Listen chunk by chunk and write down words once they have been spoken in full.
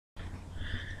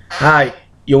Hi,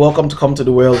 you're welcome to Come to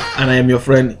the World, and I am your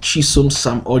friend CHISOM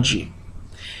Sam Orji.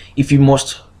 If you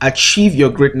must achieve your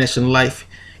greatness in life,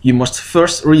 you must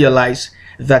first realize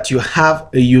that you have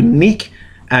a unique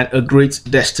and a great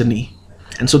destiny.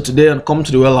 And so today on Come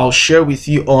to the World, I'll share with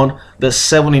you on the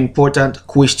 7 important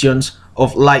questions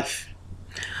of life.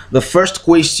 The first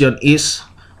question is,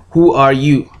 who are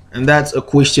you? And that's a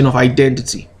question of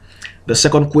identity. The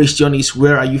second question is,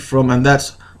 where are you from? And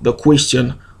that's the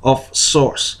question of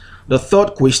source. The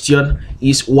third question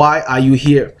is, why are you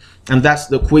here? And that's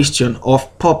the question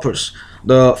of purpose.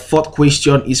 The fourth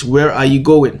question is, where are you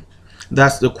going?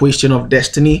 That's the question of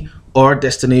destiny or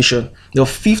destination. The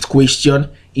fifth question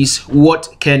is,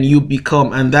 what can you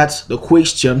become? And that's the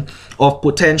question of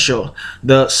potential.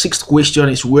 The sixth question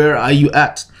is, where are you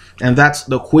at? And that's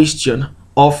the question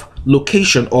of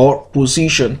location or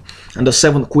position. And the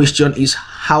seventh question is,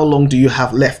 how long do you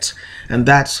have left? And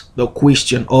that's the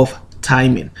question of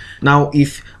timing. Now,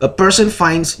 if a person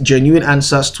finds genuine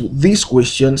answers to these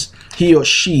questions, he or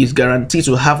she is guaranteed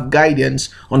to have guidance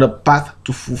on the path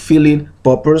to fulfilling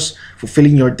purpose,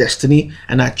 fulfilling your destiny,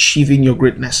 and achieving your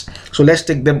greatness. So let's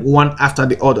take them one after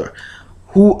the other.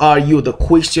 Who are you? The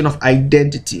question of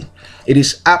identity. It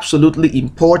is absolutely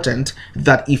important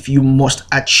that if you must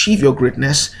achieve your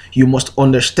greatness, you must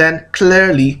understand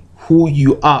clearly who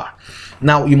you are.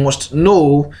 Now, you must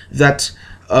know that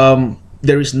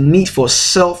there is need for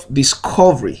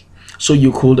self-discovery so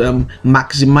you could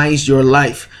maximize your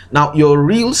life. Now, your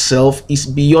real self is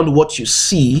beyond what you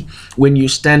see when you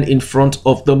stand in front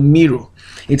of the mirror.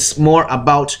 It's more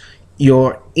about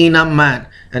your inner man.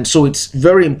 And so it's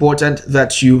very important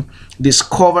that you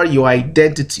discover your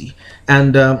identity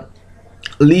and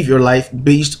live your life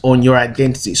based on your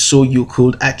identity so you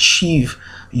could achieve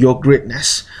your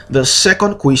greatness. The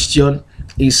second question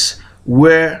is,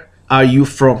 where are you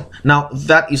from? Now,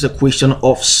 that is a question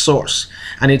of source,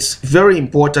 and it's very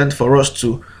important for us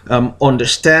to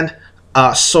understand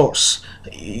our source.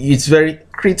 It's very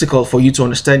critical for you to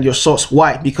understand your source.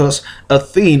 Why? Because a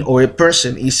thing or a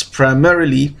person is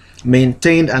primarily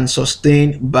maintained and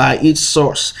sustained by its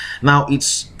source. Now,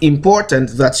 it's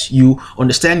important that you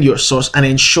understand your source and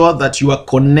ensure that you are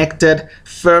connected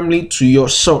firmly to your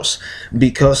source,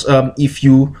 because if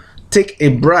you take a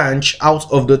branch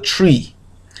out of the tree,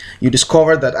 you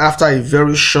discover that after a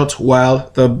very short while,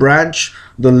 the branch,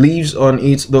 the leaves on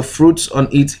it, the fruits on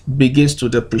it begins to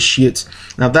depreciate.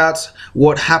 Now, that's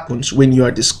what happens when you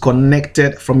are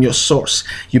disconnected from your source.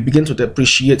 You begin to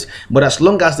depreciate. But as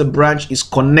long as the branch is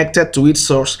connected to its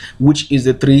source, which is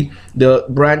the tree, the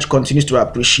branch continues to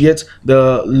appreciate,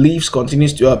 the leaves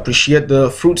continues to appreciate,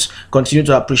 the fruits continue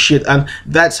to appreciate. And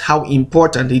that's how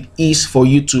important it is for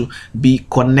you to be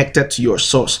connected to your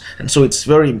source. And so it's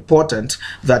very important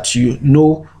that you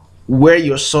know where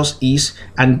your source is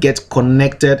and get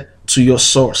connected to your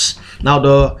source. Now,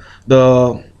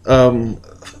 the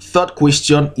third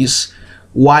question is,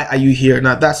 why are you here?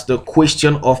 Now, that's the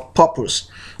question of purpose.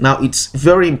 Now, it's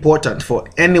very important for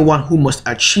anyone who must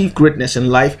achieve greatness in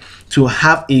life to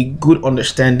have a good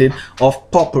understanding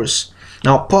of purpose.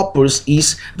 Now, purpose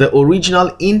is the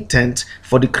original intent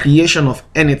for the creation of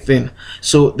anything.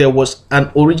 So there was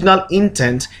an original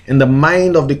intent in the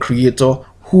mind of the creator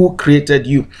who created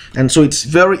you. And so it's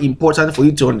very important for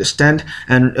you to understand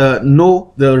and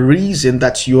know the reason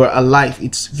that you are alive.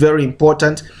 It's very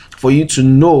important for you to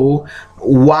know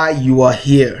why you are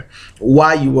here,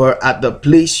 why you are at the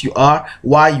place you are,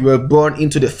 why you were born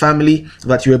into the family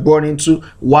that you were born into,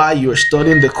 why you are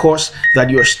studying the course that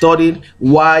you are studying,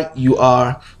 why you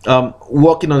are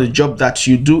working on the job that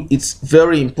you do. It's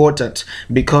very important,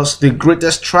 because the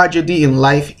greatest tragedy in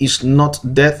life is not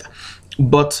death,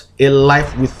 but a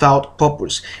life without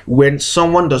purpose. When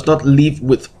someone does not live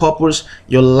with purpose,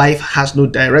 your life has no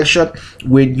direction.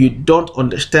 When you don't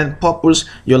understand purpose,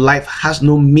 your life has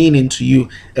no meaning to you.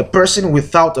 A person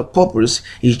without a purpose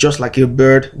is just like a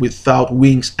bird without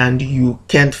wings, and you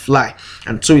can't fly.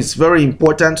 And so it's very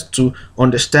important to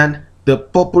understand the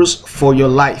purpose for your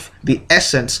life, the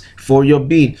essence for your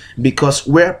being, because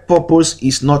where purpose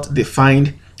is not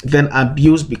defined, then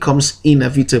abuse becomes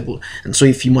inevitable. And so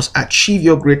if you must achieve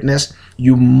your greatness,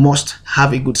 you must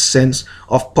have a good sense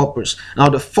of purpose. Now,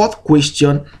 the fourth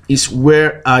question is,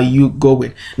 where are you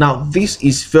going? Now, this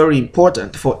is very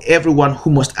important for everyone who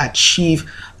must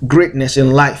achieve greatness in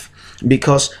life,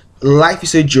 because life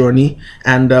is a journey,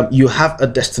 and you have a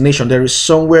destination. There is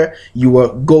somewhere you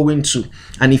are going to,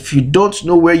 and if you don't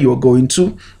know where you are going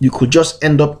to, you could just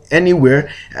end up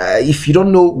anywhere. If you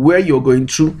don't know where you're going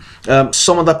to,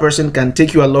 some other person can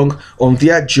take you along on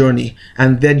their journey,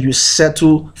 and then you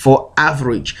settle for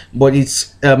average. But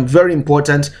it's very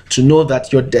important to know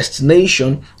that your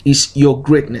destination is your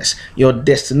greatness. Your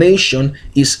destination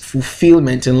is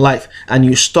fulfillment in life, and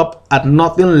you stop at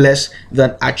nothing less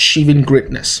than achieving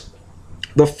greatness.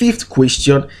 The fifth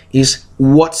question is,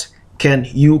 what can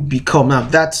you become? Now,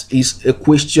 that is a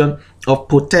question of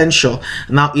potential.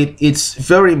 Now, it's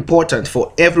very important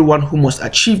for everyone who must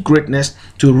achieve greatness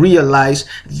to realize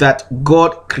that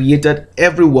God created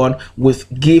everyone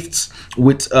with gifts,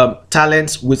 with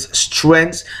talents, with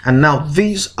strengths, and now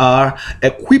these are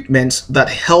equipments that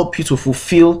help you to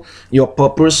fulfill your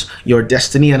purpose, your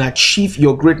destiny, and achieve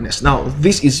your greatness. Now,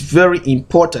 this is very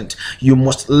important. You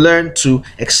must learn to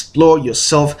explore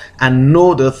yourself and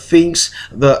know the things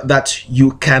that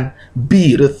you can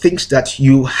be, the things that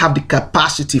you have the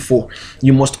capacity for.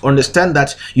 You must understand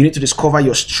that you need to discover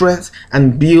your strength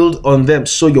and build on them,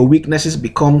 so your weaknesses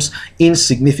becomes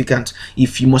insignificant.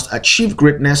 If you must achieve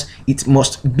greatness, it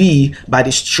must be by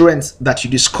the strength that you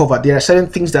discover. There are certain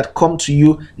things that come to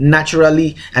you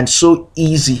naturally and so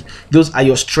easy. Those are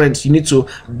your strengths. You need to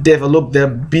develop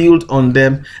them, build on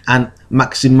them, and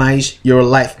maximize your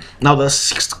life. Now, the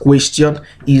sixth question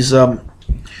is,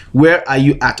 where are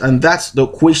you at? And that's the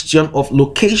question of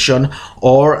location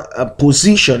or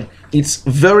position. It's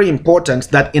very important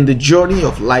that in the journey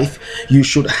of life you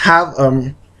should have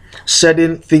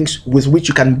certain things with which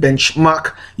you can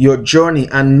benchmark your journey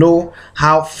and know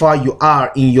how far you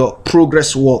are in your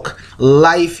progress walk.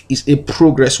 Life is a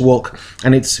progress walk,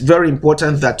 and it's very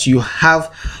important that you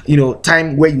have,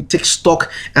 time where you take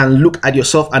stock and look at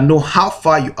yourself and know how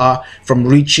far you are from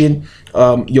reaching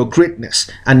your greatness,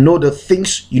 and know the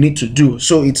things you need to do.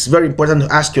 So it's very important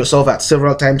to ask yourself at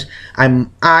several times,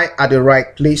 am I at the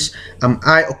right place? Am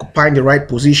I occupying the right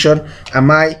position?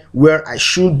 Am I where I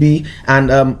should be?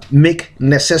 And make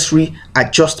necessary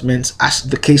adjustments as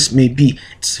the case may be.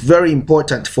 It's very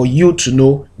important for you to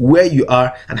know where you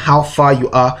are and how far you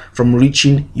are from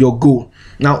reaching your goal.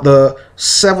 Now, the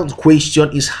seventh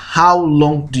question is, how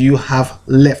long do you have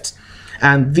left?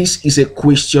 And this is a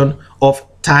question of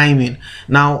timing.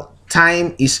 Now,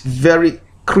 time is very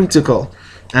critical,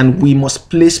 and we must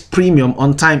place premium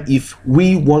on time if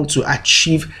we want to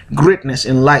achieve greatness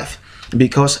in life,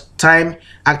 because time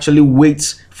actually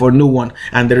waits for no one,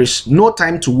 and there is no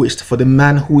time to waste for the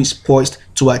man who is poised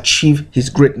to achieve his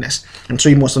greatness. And so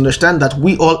you must understand that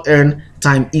we all earn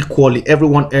time equally.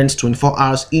 Everyone earns 24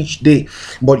 hours each day,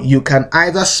 but you can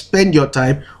either spend your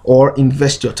time or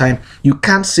invest your time. You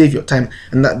can't save your time,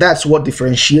 and that's what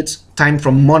differentiates time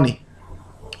from money.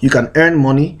 You can earn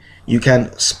money, you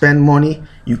can spend money,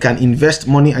 you can invest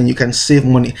money, and you can save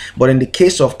money. But in the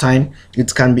case of time,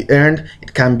 it can be earned,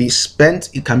 it can be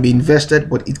spent, it can be invested,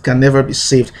 but it can never be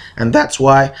saved. And that's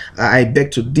why I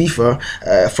beg to differ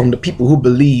from the people who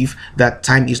believe that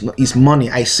time is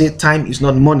money. I say time is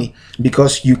not money,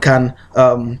 because you can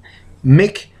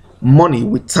make money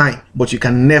with time, but you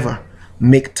can never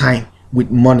make time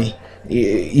with money.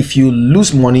 If you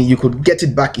lose money, you could get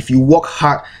it back if you work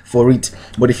hard for it.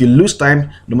 But if you lose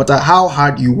time, no matter how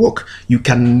hard you work, you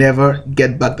can never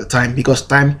get back the time, because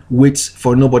time waits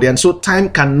for nobody. And so time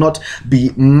cannot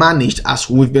be managed as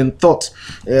we've been taught.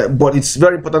 But it's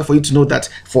very important for you to know that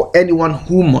for anyone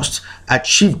who must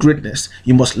achieve greatness,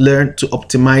 you must learn to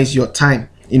optimize your time,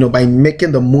 by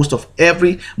making the most of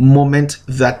every moment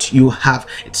that you have.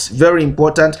 It's very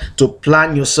important to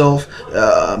plan yourself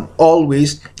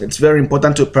always. It's very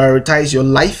important to prioritize your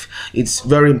life. It's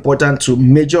very important to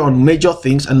major on major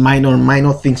things and minor on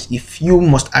minor things if you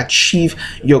must achieve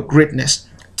your greatness.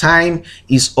 Time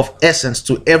is of essence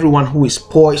to everyone who is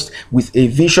poised with a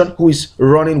vision, who is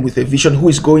running with a vision, who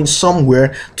is going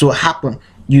somewhere to happen.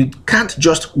 You can't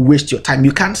just waste your time.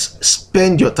 You can't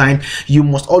spend your time. You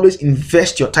must always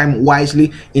invest your time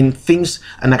wisely in things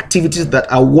and activities that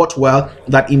are worthwhile,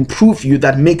 that improve you,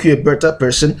 that make you a better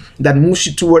person, that moves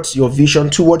you towards your vision,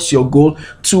 towards your goal,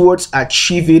 towards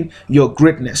achieving your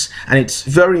greatness. And it's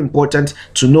very important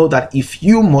to know that if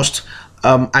you must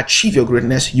achieve your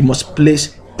greatness, you must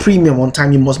place premium on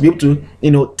time. You must be able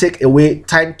to take away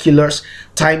time killers,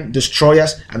 time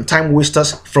destroyers, and time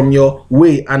wasters from your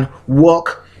way, and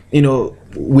work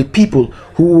with people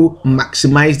who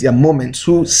maximize their moments,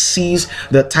 who seize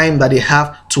the time that they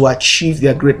have to achieve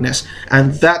their greatness.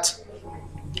 And that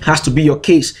has to be your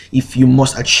case if you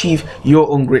must achieve your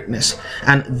own greatness.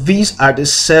 And these are the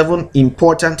 7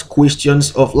 important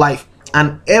questions of life.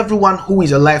 And everyone who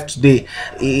is alive today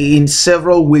in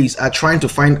several ways are trying to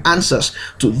find answers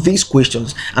to these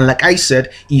questions. And like I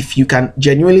said, if you can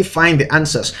genuinely find the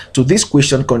answers to this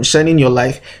question concerning your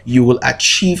life, you will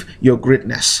achieve your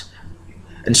greatness.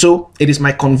 And so it is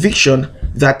my conviction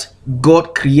that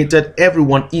God created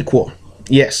everyone equal.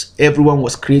 Yes, everyone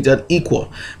was created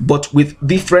equal, but with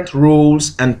different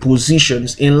roles and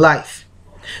positions in life.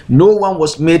 No one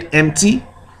was made empty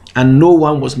and no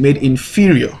one was made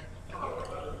inferior.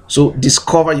 So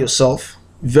discover yourself,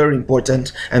 very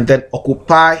important, and then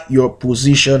occupy your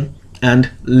position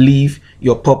and live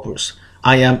your purpose.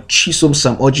 I am CHISOM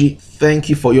Sam Orji. Thank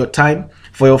you for your time.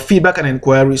 For your feedback and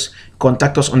inquiries,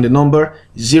 contact us on the number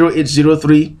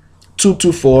 0803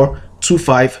 224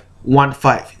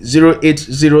 2515.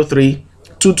 0803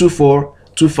 224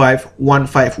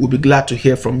 2515. We'll be glad to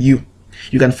hear from you.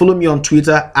 You can follow me on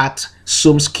Twitter at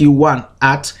SOMSKI1,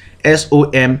 at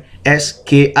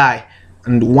SOMSKI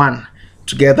and 1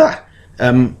 together,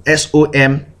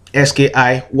 SOMSKI1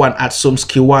 at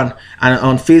SOMSKI1, and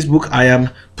on Facebook I am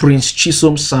Prince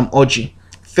CHISOM Sam Orji.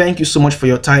 Thank you so much for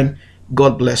your time.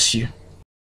 God bless you.